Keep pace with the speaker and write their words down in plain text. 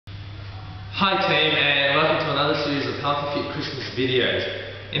Hi team, and welcome to another series of Healthy Fit Christmas videos.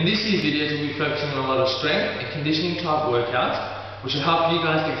 In this year's videos we'll be focusing on a lot of strength and conditioning type workouts which will help you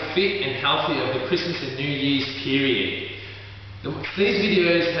guys get fit and healthy over the Christmas and New Year's period. These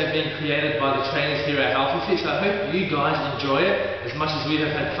videos have been created by the trainers here at Healthy Fit, so I hope you guys enjoy it as much as we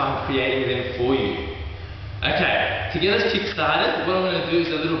have had fun creating them for you. Okay, to get us kick started, what I'm going to do is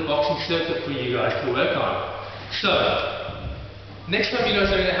a little boxing circuit for you guys to work on. So, next time you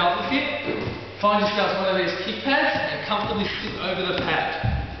guys are in a Healthy Fit, find yourselves one of these kick pads and comfortably sit over the pad.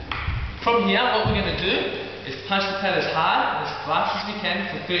 From here, what we're going to do is punch the pad as hard and as fast as we can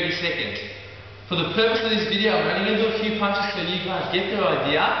for 30 seconds. For the purpose of this video, I'm only going to do a few punches so you guys get the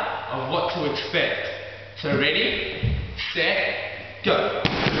idea of what to expect. So ready, set, go.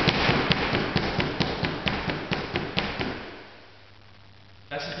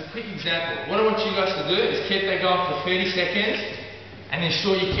 That's just a quick example. What I want you guys to do is keep that going for 30 seconds and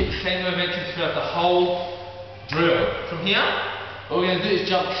ensure you keep the same momentum throughout the whole drill. From here, what we're going to do is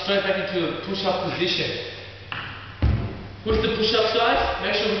jump straight back into a push-up position. With the push-ups, guys,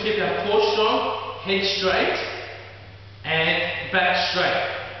 make sure we keep our core strong, head straight, and back straight.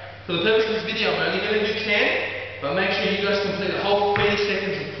 For the purpose of this video, I'm only going to do 10, but make sure you guys complete the whole 30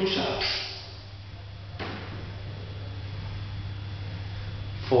 seconds of push-ups.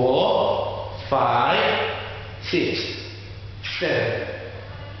 4, 5, 6, 7,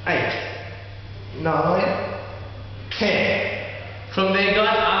 8, 9, 10. From there,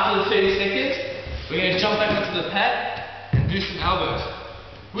 guys, after the 30 seconds, we're going to jump back onto the pad and do some elbows.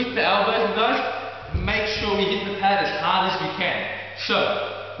 With the elbows, guys, make sure we hit the pad as hard as we can. So,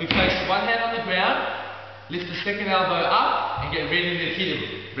 we place one hand on the ground, lift the second elbow up, and get ready to hit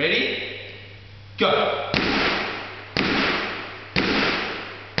him. Ready? Go!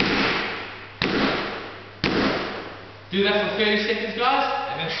 Do that for 30 seconds,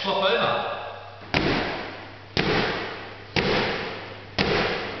 guys, and then swap over.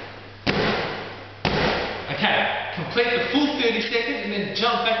 Okay, complete the full 30 seconds and then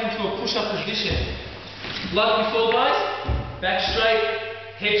jump back into a push-up position. Like before, guys, back straight,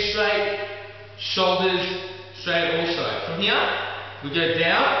 head straight, shoulders straight also. From here, we go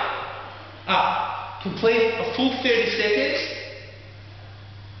down, up. Complete a full 30 seconds.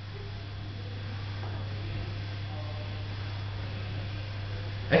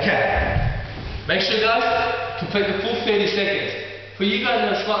 Okay, make sure guys, complete the full 30 seconds. For you guys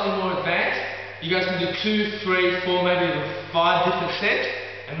that are slightly more advanced, you guys can do 2, 3, 4, maybe even 5 different sets,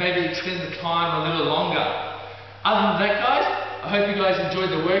 and maybe extend the time a little longer. Other than that, guys, I hope you guys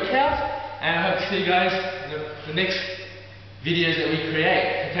enjoyed the workout, and I hope to see you guys in the next videos that we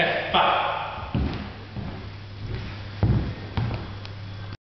create. Okay, bye.